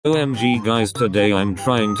OMG guys, today I'm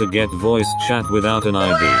trying to get voice chat without an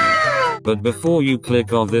ID. But before you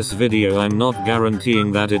click off this video, I'm not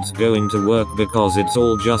guaranteeing that it's going to work because it's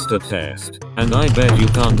all just a test. And I bet you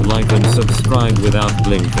can't like and subscribe without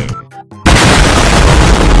blinking.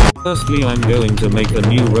 Firstly, I'm going to make a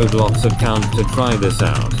new Roblox account to try this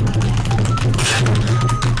out.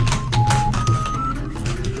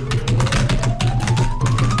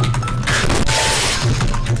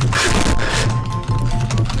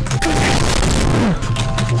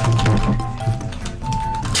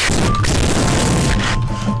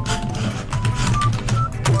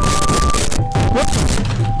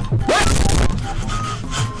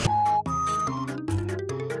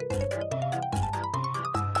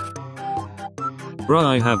 Bruh,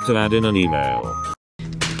 I have to add in an email.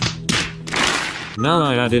 Now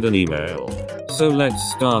I added an email. So let's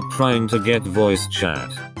start trying to get voice chat.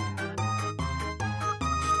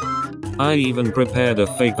 I even prepared a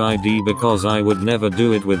fake ID because I would never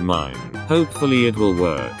do it with mine. Hopefully it will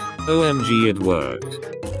work. OMG, it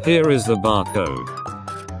worked. Here is the barcode.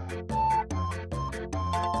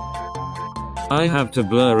 I have to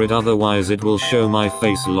blur it, otherwise it will show my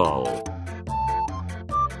face, lol.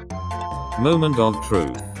 Moment of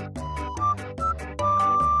truth.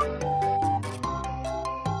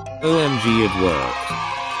 OMG, it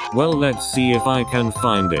worked. Well, let's see if I can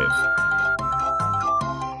find it.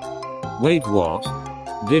 Wait, what?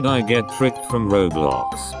 Did I get tricked from Roblox?